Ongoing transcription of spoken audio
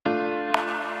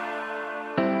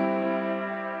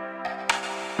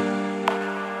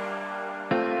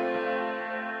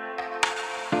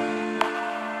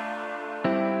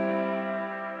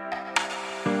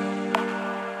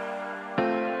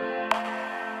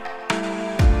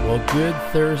Well, good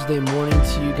Thursday morning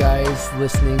to you guys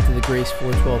listening to the Grace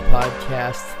 412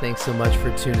 podcast. Thanks so much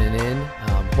for tuning in.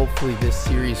 Hopefully this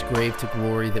series, Grave to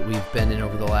Glory, that we've been in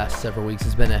over the last several weeks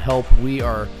has been a help. We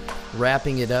are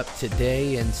wrapping it up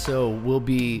today, and so we'll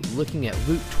be looking at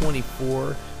Luke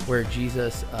 24, where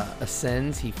Jesus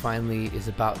ascends. He finally is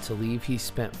about to leave. He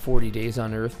spent 40 days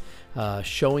on earth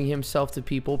showing himself to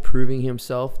people, proving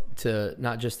himself to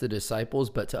not just the disciples,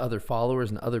 but to other followers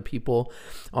and other people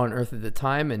on earth at the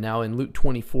time. And now in Luke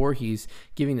 24, he's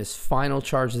giving this final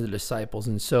charge to the disciples.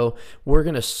 And so we're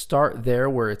going to start there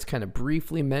where it's kind of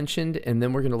briefly mentioned, and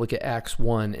then we're going to look at Acts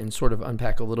 1 and sort of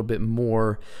unpack a little bit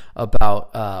more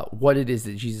about what it is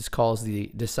that Jesus calls the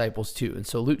disciples to. And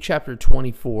so Luke chapter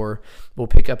 24, we'll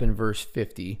pick up in verse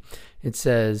 50. It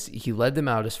says, "He led them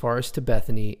out as far as to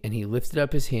Bethany, and he lifted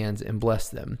up his hands and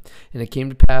blessed them. And it came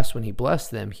to pass when he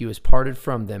blessed them, he was parted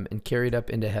from them and carried up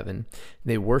into heaven.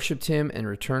 They worshipped him and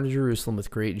returned to Jerusalem with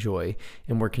great joy,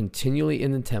 and were continually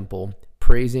in the temple,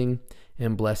 praising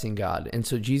and blessing God." And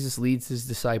so Jesus leads his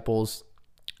disciples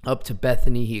up to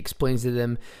Bethany. He explains to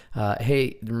them,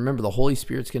 hey, remember the Holy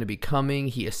Spirit's going to be coming.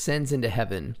 He ascends into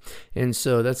heaven. And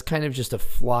so that's kind of just a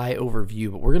fly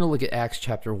overview, but we're going to look at Acts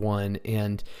chapter 1.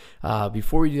 And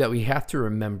before we do that, we have to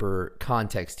remember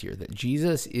context here, that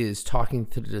Jesus is talking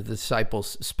to the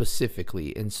disciples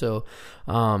specifically. And so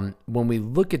when we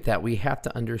look at that, we have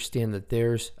to understand that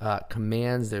there's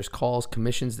commands, there's calls,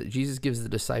 commissions that Jesus gives the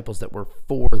disciples that were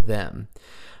for them.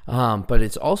 But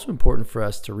it's also important for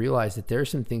us to realize that there are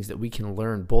some things that we can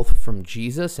learn both from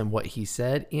Jesus and what he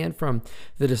said, and from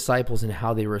the disciples and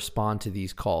how they respond to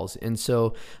these calls. And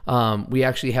so we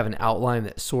actually have an outline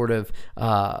that sort of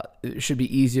should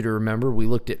be easy to remember. We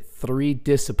looked at 3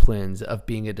 disciplines of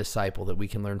being a disciple that we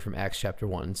can learn from Acts chapter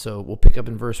 1. So we'll pick up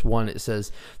in verse 1. It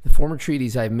says, "The former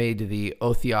treatise I have made to thee,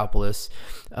 O Theophilus,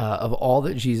 of all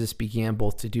that Jesus began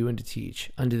both to do and to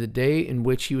teach, unto the day in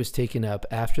which he was taken up.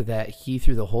 After that he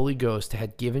through the Holy Ghost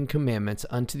had given commandments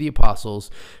unto the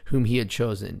apostles whom he had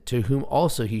chosen, to whom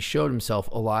also he showed himself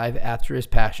alive after his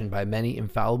passion by many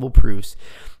infallible proofs,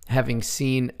 having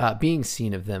seen, being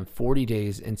seen of them 40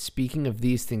 days, and speaking of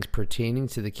these things pertaining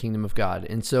to the kingdom of God."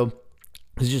 And so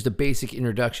this is just a basic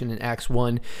introduction in Acts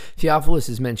 1. Theophilus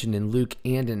is mentioned in Luke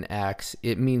and in Acts.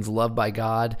 It means loved by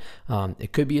God.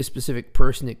 It could be a specific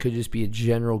person. It could just be a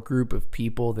general group of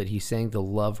people that he's saying the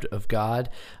loved of God.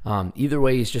 Either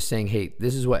way, he's just saying, hey,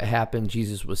 this is what happened.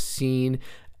 Jesus was seen,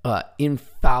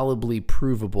 infallibly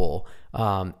provable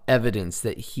evidence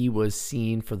that he was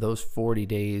seen for those 40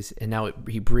 days. And now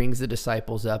he brings the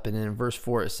disciples up. And then in verse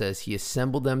 4, it says, "He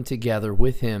assembled them together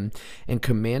with him and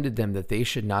commanded them that they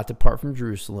should not depart from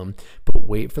Jerusalem, but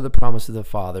wait for the promise of the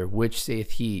Father, which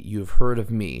saith he, you have heard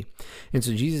of me." And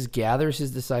so Jesus gathers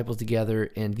his disciples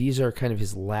together, and these are kind of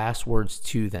his last words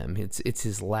to them. It's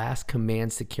his last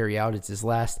commands to carry out. It's his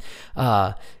last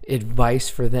advice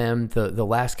for them, the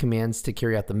last commands to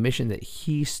carry out the mission that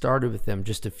he started with them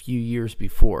just a few years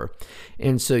before.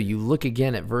 And so you look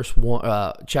again at verse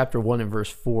 1, chapter 1 and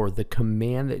verse 4, the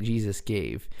command that Jesus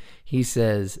gave. He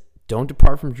says, don't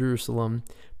depart from Jerusalem,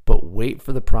 but wait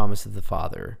for the promise of the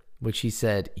Father, which he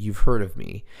said, you've heard of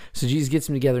me. So Jesus gets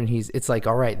them together, and it's like,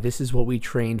 all right, this is what we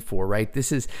trained for, right?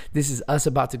 This is us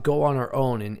about to go on our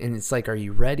own. And it's like, are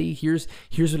you ready? Here's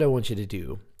what I want you to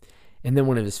do. And then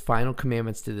one of his final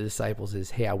commandments to the disciples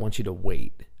is, hey, I want you to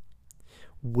wait.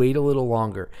 Wait a little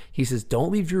longer. He says,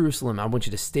 don't leave Jerusalem. I want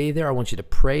you to stay there. I want you to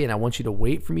pray, and I want you to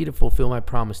wait for me to fulfill my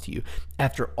promise to you.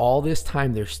 After all this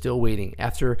time, they're still waiting.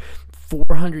 After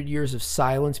 400 years of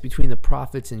silence between the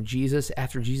prophets and Jesus,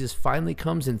 after Jesus finally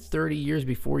comes in 30 years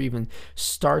before he even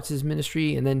starts his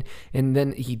ministry, and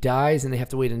then he dies, and they have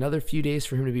to wait another few days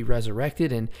for him to be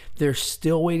resurrected, and they're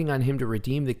still waiting on him to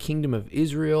redeem the kingdom of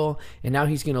Israel. And now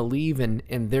he's going to leave, and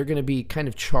they're going to be kind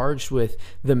of charged with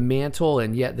the mantle,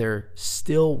 and yet they're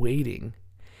still waiting.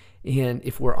 And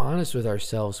if we're honest with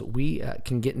ourselves, we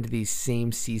can get into these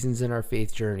same seasons in our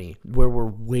faith journey where we're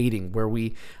waiting, where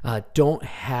we don't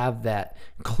have that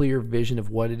clear vision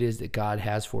of what it is that God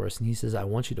has for us. And he says, I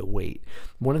want you to wait.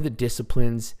 One of the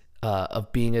disciplines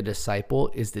of being a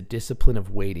disciple is the discipline of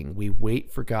waiting. We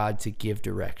wait for God to give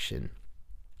direction.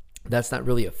 That's not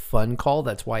really a fun call.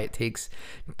 That's why it takes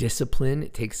discipline.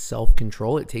 It takes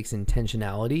self-control. It takes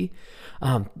intentionality.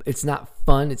 It's not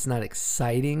fun. It's not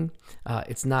exciting.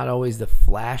 It's not always the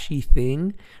flashy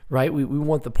thing, right? We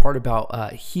want the part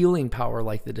about healing power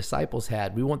like the disciples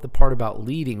had. We want the part about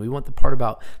leading. We want the part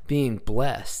about being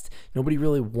blessed. Nobody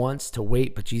really wants to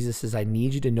wait, but Jesus says, I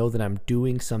need you to know that I'm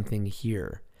doing something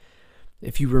here.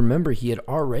 If you remember, he had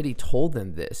already told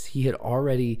them this. He had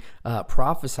already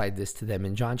prophesied this to them.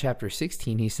 In John chapter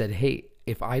 16, he said, hey,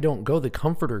 if I don't go, the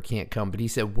Comforter can't come. But he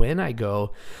said, when I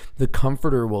go, the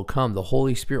Comforter will come. The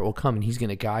Holy Spirit will come, and he's going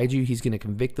to guide you. He's going to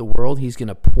convict the world. He's going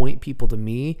to point people to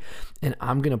me, and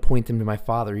I'm going to point them to my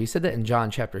Father. He said that in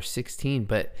John chapter 16,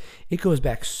 but it goes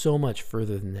back so much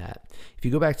further than that. If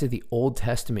you go back to the Old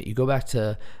Testament, you go back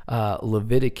to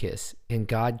Leviticus, and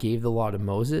God gave the law to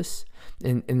Moses,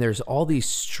 and there's all these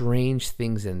strange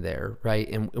things in there, right?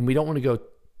 And we don't want to go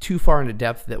too far into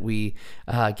depth that we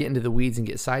get into the weeds and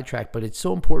get sidetracked, but it's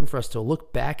so important for us to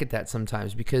look back at that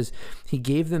sometimes, because he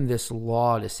gave them this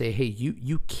law to say, hey,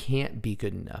 you can't be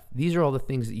good enough. These are all the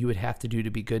things that you would have to do to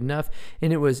be good enough.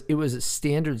 And it was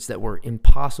standards that were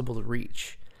impossible to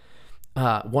reach.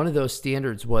 One of those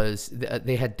standards was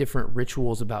they had different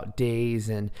rituals about days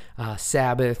and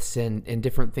Sabbaths and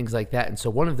different things like that. And so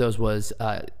one of those was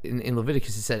in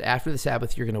Leviticus, it said, after the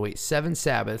Sabbath, you're going to wait 7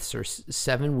 Sabbaths or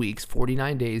 7 weeks,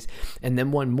 49 days, and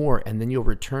then one more, and then you'll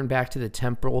return back to the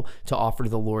temple to offer to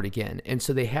the Lord again. And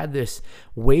so they had this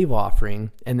wave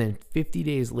offering, and then 50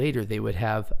 days later, they would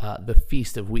have the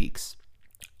Feast of Weeks.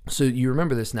 So you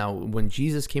remember this now, when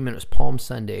Jesus came in, it was Palm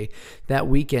Sunday. That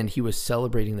weekend, he was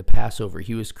celebrating the Passover.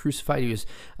 He was crucified. He was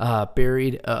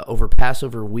buried over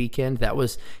Passover weekend. That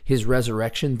was his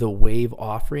resurrection, the wave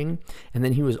offering. And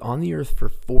then he was on the earth for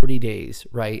 40 days,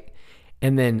 right?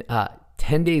 And then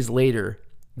 10 days later,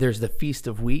 there's the Feast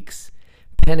of Weeks.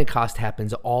 Pentecost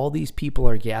happens. All these people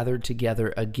are gathered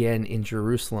together again in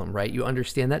Jerusalem, right? You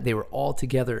understand that? They were all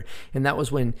together. And that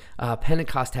was when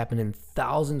Pentecost happened, and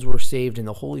thousands were saved, and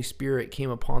the Holy Spirit came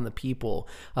upon the people.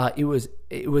 It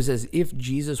was as if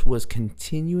Jesus was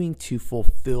continuing to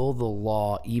fulfill the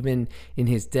law, even in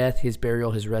his death, his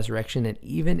burial, his resurrection, and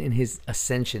even in his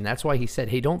ascension. That's why he said,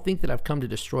 hey, don't think that I've come to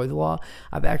destroy the law.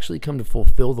 I've actually come to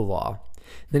fulfill the law.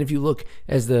 Then if you look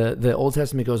as the Old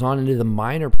Testament goes on into the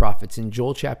minor prophets, in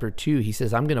Joel chapter 2, he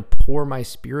says, I'm going to pour my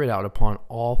spirit out upon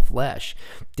all flesh.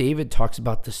 David talks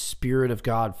about the Spirit of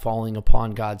God falling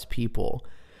upon God's people.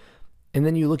 And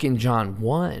then you look in John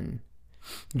 1,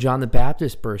 John the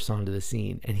Baptist bursts onto the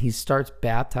scene, and he starts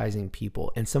baptizing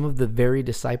people. And some of the very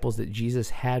disciples that Jesus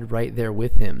had right there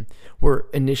with him were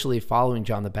initially following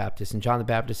John the Baptist. And John the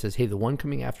Baptist says, hey, the one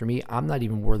coming after me, I'm not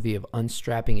even worthy of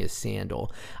unstrapping his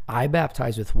sandal. I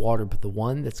baptize with water, but the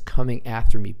one that's coming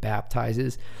after me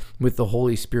baptizes with the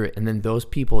Holy Spirit. And then those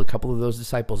people, a couple of those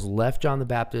disciples, left John the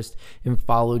Baptist and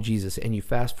followed Jesus. And you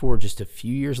fast forward just a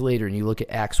few years later, and you look at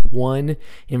Acts 1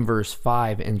 in verse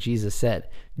 5, and Jesus said,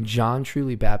 John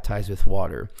truly baptized with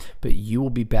water, but you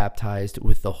will be baptized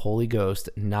with the Holy Ghost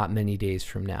not many days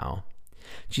from now.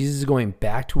 Jesus is going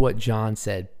back to what John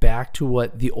said, back to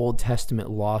what the Old Testament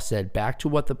law said, back to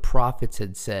what the prophets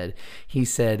had said. He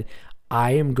said,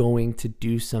 I am going to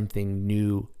do something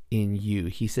new in you.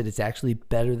 He said, it's actually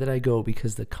better that I go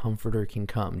because the Comforter can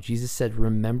come. Jesus said,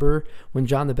 remember when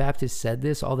John the Baptist said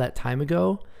this all that time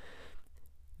ago?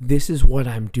 This is what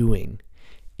I'm doing.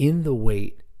 In the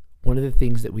wait, one of the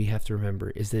things that we have to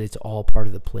remember is that it's all part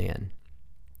of the plan.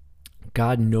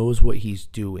 God knows what he's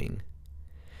doing.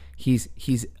 He's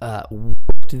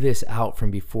worked this out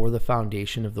from before the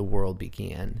foundation of the world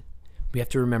began. We have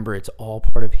to remember it's all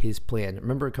part of his plan.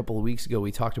 Remember a couple of weeks ago,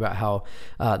 we talked about how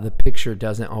the picture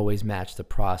doesn't always match the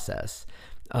process.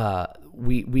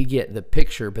 We get the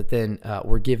picture, but then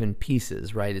we're given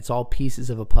pieces, right? It's all pieces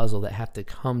of a puzzle that have to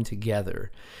come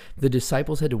together. The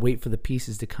disciples had to wait for the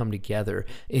pieces to come together.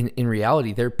 In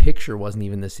reality, their picture wasn't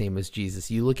even the same as Jesus.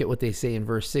 You look at what they say in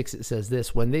verse 6, it says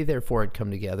this, when they therefore had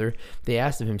come together, they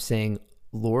asked of him, saying,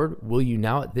 Lord, will you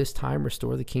now at this time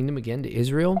restore the kingdom again to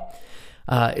Israel?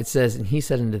 It says, and he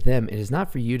said unto them, it is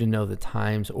not for you to know the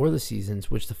times or the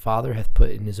seasons which the Father hath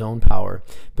put in his own power,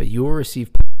 but you will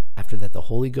receive power after that the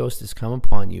Holy Ghost is come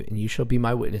upon you, and you shall be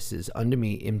my witnesses unto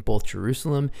me in both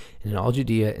Jerusalem and in all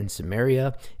Judea and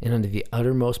Samaria and unto the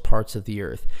uttermost parts of the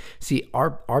earth. See,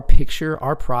 our picture,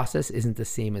 our process isn't the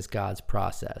same as God's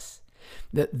process.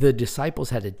 The disciples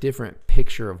had a different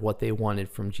picture of what they wanted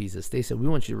from Jesus. They said, we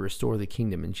want you to restore the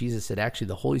kingdom. And Jesus said, actually,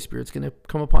 the Holy Spirit's going to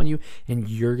come upon you, and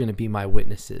you're going to be my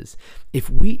witnesses. If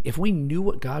we knew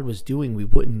what God was doing, we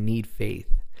wouldn't need faith.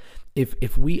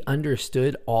 If we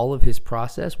understood all of his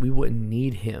process, we wouldn't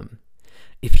need him.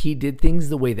 If he did things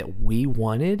the way that we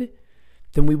wanted,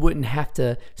 then we wouldn't have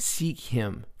to seek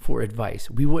him for advice.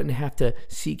 We wouldn't have to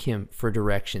seek him for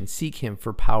direction, seek him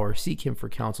for power, seek him for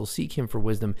counsel, seek him for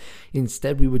wisdom.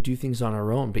 Instead, we would do things on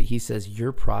our own. But he says,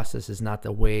 your process is not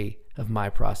the way of my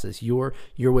process. Your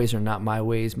ways are not my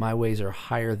ways. My ways are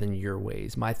higher than your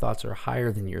ways. My thoughts are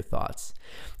higher than your thoughts.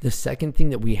 The second thing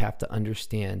that we have to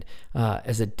understand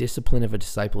as a discipline of a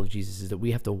disciple of Jesus is that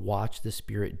we have to watch the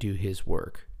Spirit do his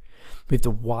work. We have to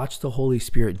watch the Holy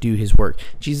Spirit do his work.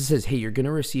 Jesus says, hey, you're going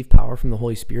to receive power from the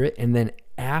Holy Spirit, and then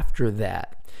after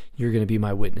that, you're going to be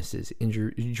my witnesses in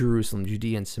Jerusalem,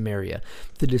 Judea, and Samaria.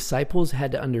 The disciples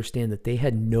had to understand that they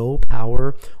had no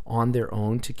power on their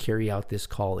own to carry out this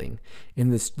calling.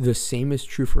 And the same is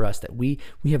true for us, that we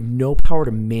have no power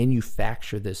to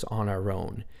manufacture this on our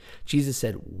own. Jesus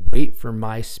said, wait for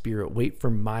my Spirit, wait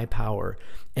for my power,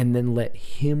 and then let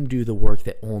him do the work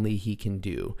that only he can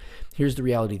do. Here's the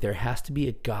reality. There has to be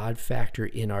a God factor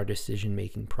in our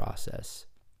decision-making process.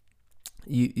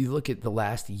 You look at the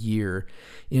last year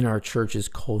in our church's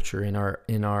culture, in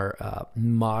our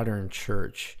modern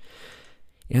church,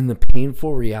 and the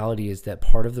painful reality is that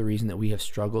part of the reason that we have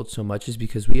struggled so much is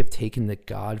because we have taken the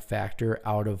God factor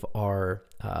out of our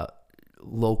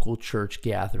local church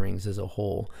gatherings as a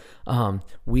whole.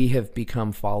 We have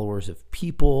become followers of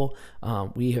people.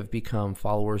 We have become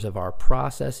followers of our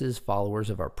processes,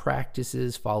 followers of our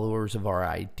practices, followers of our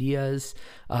ideas,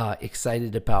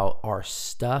 excited about our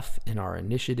stuff and our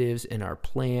initiatives and our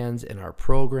plans and our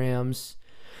programs.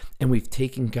 And we've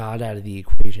taken God out of the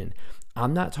equation.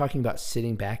 I'm not talking about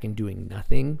sitting back and doing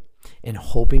nothing and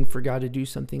hoping for God to do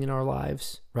something in our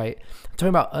lives, right? I'm talking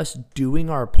about us doing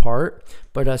our part,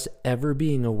 but us ever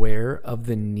being aware of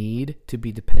the need to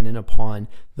be dependent upon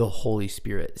the Holy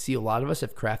Spirit. See, a lot of us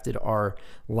have crafted our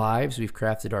lives, we've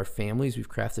crafted our families, we've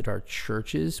crafted our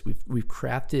churches, we've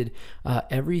crafted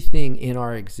everything in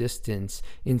our existence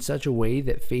in such a way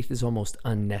that faith is almost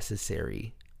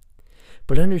unnecessary.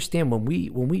 But understand, when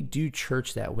we do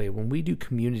church that way, when we do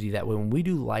community that way, when we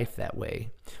do life that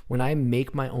way, when I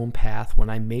make my own path, when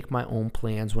I make my own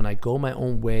plans, when I go my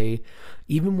own way,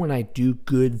 even when I do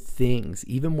good things,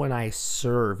 even when I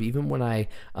serve, even when I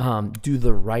do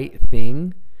the right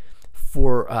thing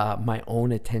for my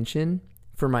own attention,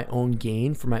 for my own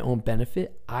gain, for my own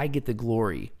benefit, I get the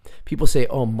glory. People say,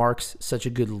 oh, Mark's such a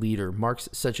good leader. Mark's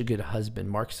such a good husband.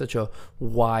 Mark's such a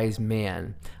wise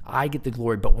man. I get the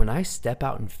glory. But when I step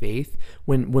out in faith,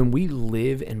 when we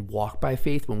live and walk by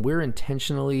faith, when we're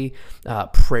intentionally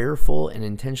prayerful and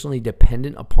intentionally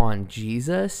dependent upon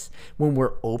Jesus, when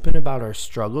we're open about our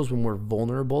struggles, when we're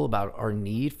vulnerable about our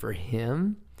need for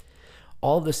him,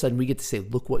 all of a sudden we get to say,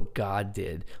 look what God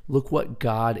did. Look what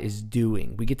God is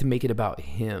doing. We get to make it about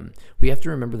him. We have to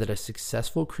remember that a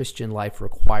successful Christian life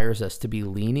requires us to be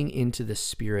leaning into the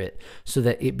Spirit so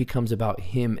that it becomes about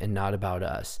him and not about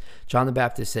us. John the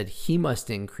Baptist said, he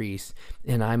must increase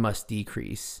and I must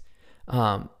decrease.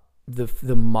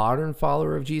 The modern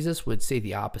follower of Jesus would say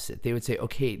the opposite. They would say,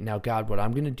 okay, now God, what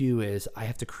I'm going to do is I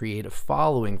have to create a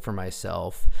following for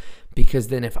myself, because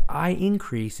then if I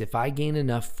increase, if I gain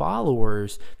enough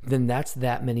followers, then that's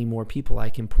that many more people I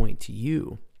can point to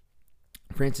you.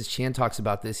 Francis Chan talks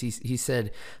about this. He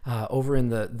said over in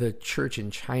the church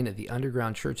in China, the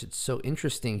underground church, it's so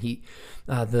interesting.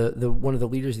 The one of the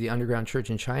leaders of the underground church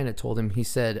in China told him, he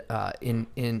said,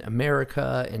 in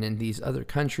America and in these other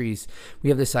countries, we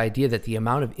have this idea that the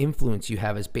amount of influence you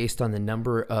have is based on the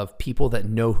number of people that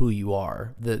know who you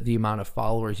are, the amount of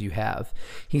followers you have.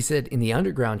 He said in the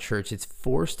underground church, it's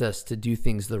forced us to do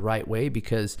things the right way,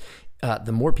 because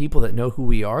the more people that know who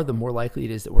we are, the more likely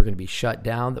it is that we're going to be shut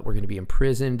down, that we're going to be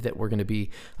imprisoned, that we're going to be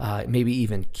maybe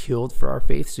even killed for our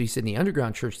faith. So he said in the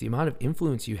underground church, the amount of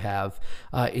influence you have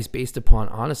is based upon,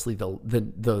 honestly,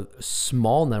 the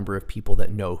small number of people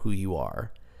that know who you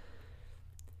are.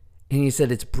 And he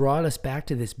said it's brought us back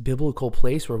to this biblical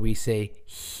place where we say,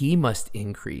 he must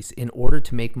increase. In order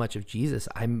to make much of Jesus,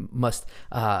 I must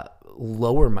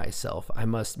lower myself. I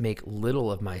must make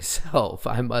little of myself.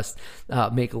 I must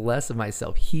make less of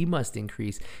myself. He must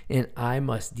increase and I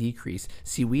must decrease.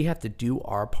 See, we have to do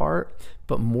our part,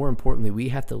 but more importantly, we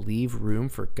have to leave room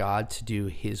for God to do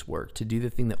his work, to do the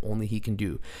thing that only he can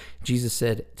do. Jesus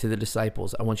said to the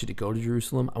disciples, I want you to go to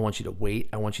Jerusalem. I want you to wait.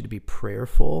 I want you to be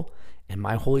prayerful. And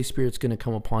my Holy Spirit's going to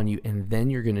come upon you, and then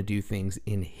you're going to do things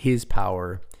in his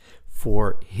power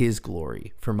for his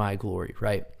glory, for my glory,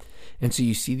 right? And so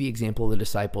you see the example of the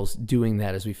disciples doing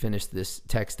that as we finish this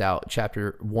text out.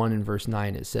 Chapter 1 and verse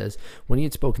 9, it says, when he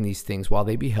had spoken these things, while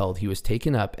they beheld, he was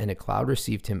taken up, and a cloud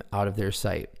received him out of their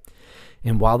sight.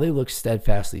 And while they looked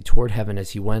steadfastly toward heaven as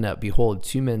he went up, behold,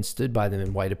 two men stood by them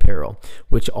in white apparel,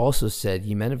 which also said,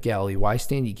 Ye men of Galilee, why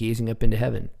stand ye gazing up into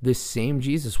heaven? This same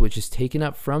Jesus which is taken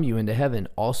up from you into heaven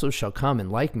also shall come in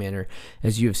like manner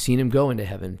as you have seen him go into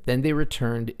heaven. Then they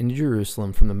returned into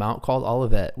Jerusalem from the mount called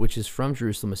Olivet, which is from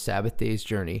Jerusalem a Sabbath day's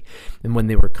journey. And when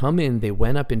they were come in, they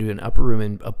went up into an upper room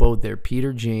and abode there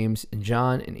Peter, James, and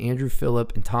John, and Andrew,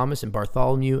 Philip, and Thomas, and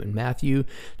Bartholomew, and Matthew,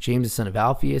 James the son of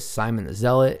Alphaeus, Simon the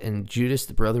Zealot, and Judas Judas,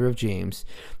 the brother of James,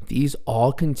 these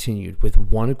all continued with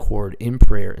one accord in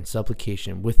prayer and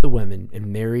supplication with the women and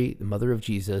Mary, the mother of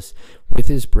Jesus, with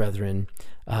his brethren,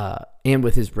 and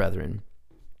with his brethren.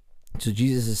 So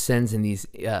Jesus ascends and these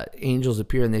angels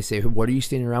appear and they say, what are you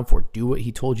standing around for? Do what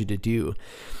he told you to do.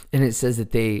 And it says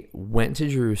that they went to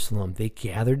Jerusalem. They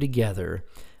gathered together.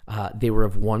 They were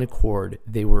of one accord.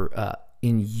 They were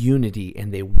in unity,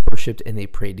 and they worshiped and they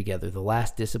prayed together. The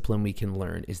last discipline we can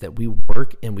learn is that we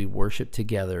work and we worship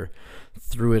together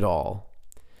through it all.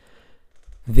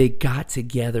 They got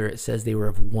together. It says they were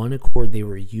of one accord. They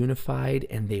were unified,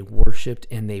 and they worshiped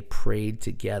and they prayed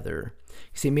together.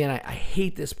 You see, man, I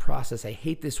hate this process. I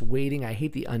hate this waiting. I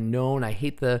hate the unknown. I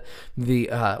hate the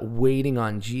waiting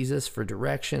on Jesus for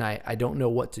direction. I don't know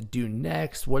what to do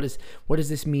next. What does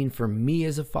this mean for me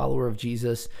as a follower of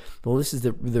Jesus? Well, this is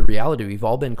the reality. We've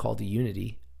all been called to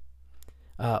unity.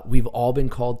 We've all been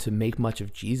called to make much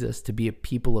of Jesus, to be a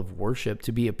people of worship,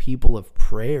 to be a people of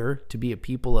prayer, to be a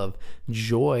people of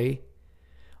joy.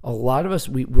 A lot of us,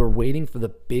 we're waiting for the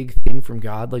big thing from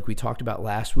God, like we talked about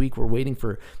last week. We're waiting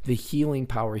for the healing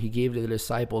power he gave to the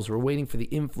disciples. We're waiting for the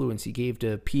influence he gave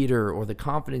to Peter, or the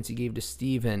confidence he gave to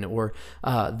Stephen, or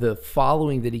the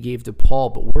following that he gave to Paul,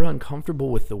 but we're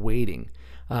uncomfortable with the waiting.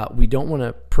 We don't want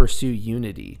to pursue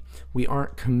unity. We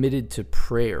aren't committed to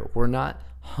prayer. We're not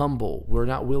humble. We're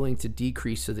not willing to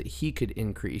decrease so that he could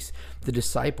increase. The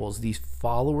disciples, these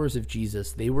followers of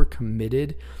Jesus, they were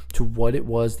committed to what it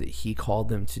was that he called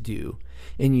them to do.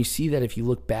 And you see that if you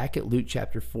look back at Luke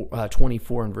chapter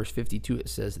 24 and verse 52, it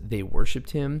says, they worshiped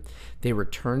him. They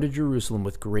returned to Jerusalem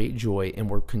with great joy and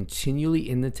were continually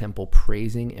in the temple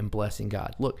praising and blessing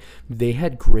God. Look, they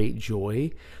had great joy.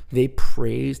 They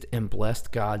praised and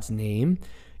blessed God's name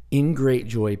in great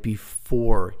joy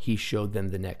before he showed them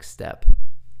the next step.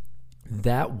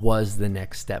 That was the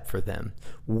next step for them,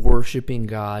 worshiping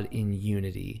God in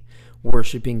unity,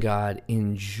 worshiping God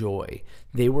in joy.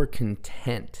 They were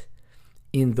content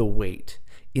in the wait,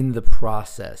 in the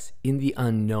process, in the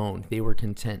unknown. They were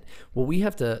content. What we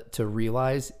have to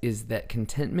realize is that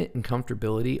contentment and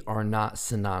comfortability are not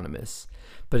synonymous,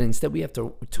 but instead we have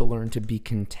to learn to be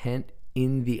content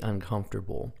in the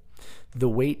uncomfortable. The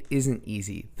wait isn't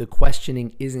easy. The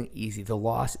questioning isn't easy. The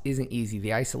loss isn't easy.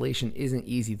 The isolation isn't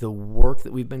easy. The work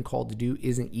that we've been called to do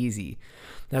isn't easy.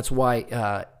 That's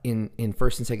why in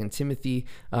 1 and 2 Timothy,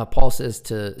 Paul says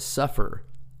to suffer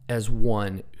as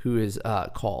one who is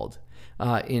called.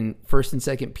 In 1 and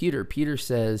 2 Peter, Peter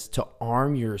says to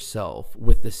arm yourself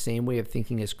with the same way of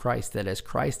thinking as Christ, that as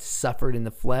Christ suffered in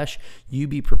the flesh, you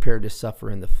be prepared to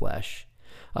suffer in the flesh.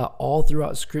 All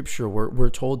throughout Scripture, we're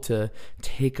told to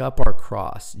take up our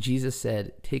cross. Jesus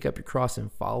said, take up your cross and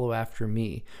follow after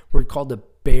me. We're called to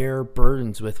bear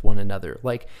burdens with one another.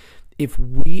 Like, if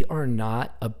we are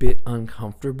not a bit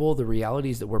uncomfortable, the reality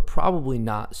is that we're probably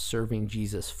not serving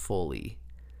Jesus fully.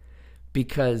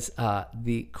 Because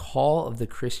the call of the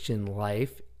Christian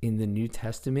life in the New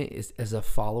Testament is, as a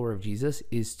follower of Jesus,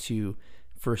 is to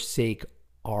forsake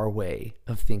our way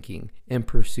of thinking and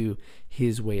pursue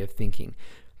his way of thinking.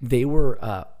 They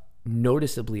were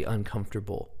noticeably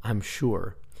uncomfortable, I'm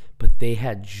sure, but they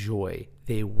had joy.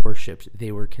 They worshiped.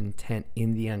 They were content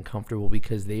in the uncomfortable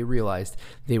because they realized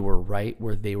they were right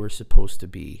where they were supposed to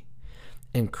be.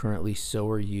 And currently, so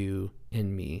are you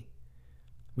and me.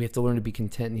 We have to learn to be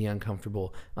content in the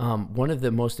uncomfortable. One of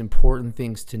the most important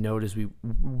things to note as we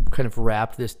kind of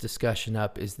wrap this discussion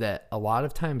up is that a lot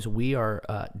of times we are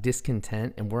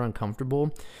discontent and we're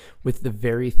uncomfortable with the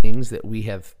very things that we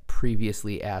have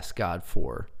previously asked God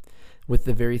for, with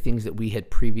the very things that we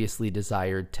had previously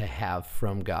desired to have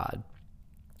from God.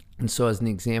 And so as an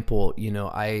example,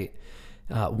 I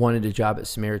wanted a job at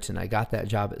Samaritan. I got that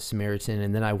job at Samaritan,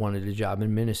 and then I wanted a job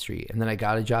in ministry. And then I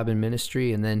got a job in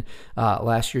ministry, and then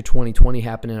last year, 2020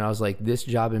 happened, and I was like, this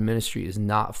job in ministry is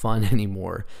not fun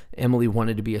anymore. Emily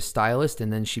wanted to be a stylist,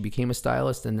 and then she became a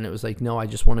stylist, and then it was like, no, I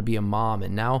just want to be a mom.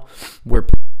 And now we're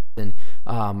and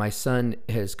my son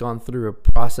has gone through a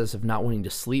process of not wanting to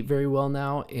sleep very well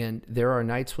now, and there are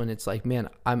nights when it's like, man,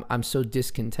 I'm so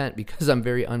discontent because I'm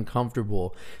very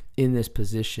uncomfortable in this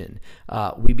position.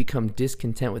 We become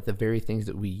discontent with the very things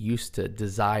that we used to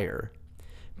desire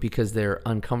because they're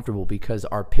uncomfortable, because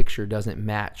our picture doesn't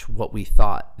match what we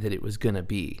thought that it was going to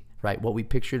be, right? What we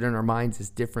pictured in our minds is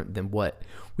different than what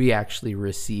we actually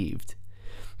received.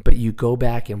 But you go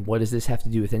back, and what does this have to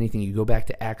do with anything? You go back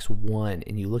to Acts 1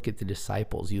 and you look at the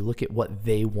disciples. You look at what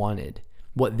they wanted,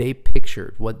 what they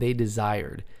pictured, what they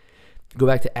desired. Go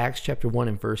back to Acts chapter 1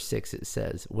 and verse 6. It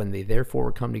says, when they therefore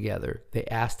were come together, they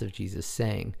asked of Jesus,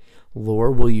 saying,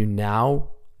 Lord, will you now,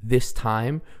 this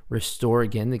time, restore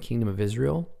again the kingdom of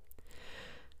Israel?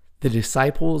 The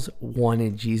disciples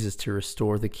wanted Jesus to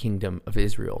restore the kingdom of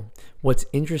Israel. What's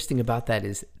interesting about that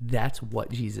is that's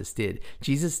what Jesus did.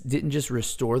 Jesus didn't just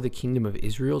restore the kingdom of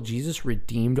Israel. Jesus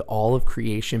redeemed all of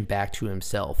creation back to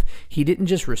himself. He didn't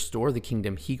just restore the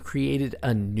kingdom. He created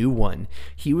a new one.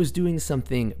 He was doing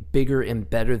something bigger and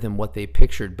better than what they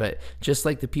pictured. But just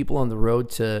like the people on the road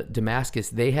to Damascus,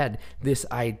 they had this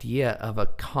idea of a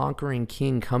conquering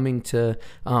king coming to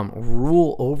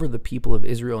rule over the people of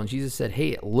Israel. And Jesus said, hey,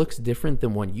 it looks different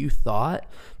than what you thought,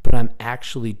 but I'm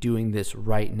actually doing this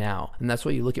right now. And that's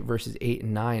why you look at verses 8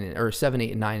 and 9, or 7,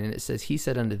 8, and 9, and it says, he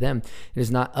said unto them, it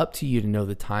is not up to you to know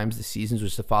the times, the seasons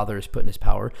which the Father has put in his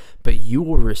power, but you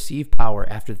will receive power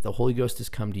after the Holy Ghost has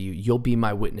come to you. You'll be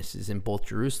my witnesses in both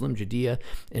Jerusalem, Judea,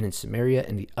 and in Samaria,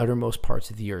 and the uttermost parts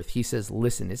of the earth. He says,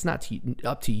 listen, it's not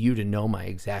up to you to know my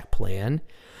exact plan,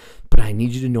 but I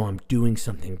need you to know I'm doing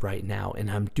something right now,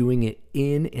 and I'm doing it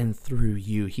in and through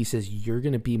you. He says, you're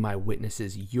going to be my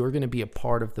witnesses. You're going to be a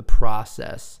part of the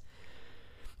process.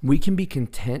 We can be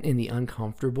content in the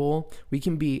uncomfortable. We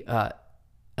can be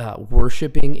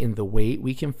worshiping in the wait.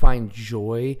 We can find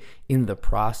joy in the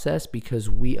process because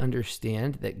we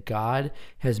understand that God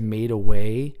has made a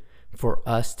way for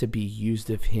us to be used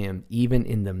of him, even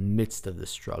in the midst of the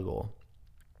struggle.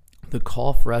 The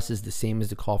call for us is the same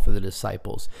as the call for the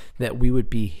disciples, that we would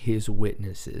be his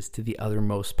witnesses to the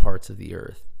uttermost parts of the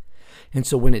earth. And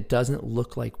so when it doesn't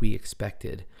look like we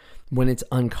expected, when it's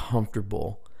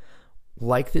uncomfortable,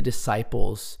 like the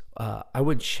disciples, I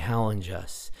would challenge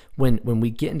us when we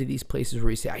get into these places where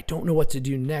we say, I don't know what to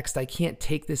do next. I can't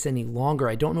take this any longer.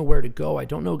 I don't know where to go. I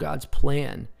don't know God's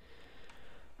plan.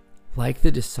 Like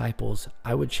the disciples,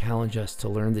 I would challenge us to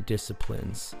learn the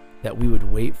disciplines, that we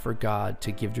would wait for God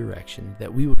to give direction,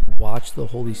 that we would watch the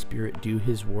Holy Spirit do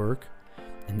his work,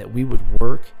 and that we would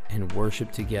work and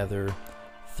worship together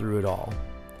through it all.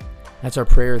 That's our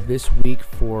prayer this week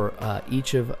for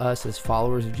each of us as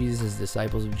followers of Jesus, as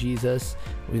disciples of Jesus.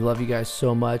 We love you guys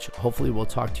so much. Hopefully we'll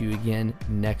talk to you again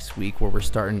next week where we're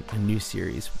starting a new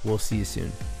series. We'll see you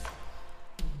soon.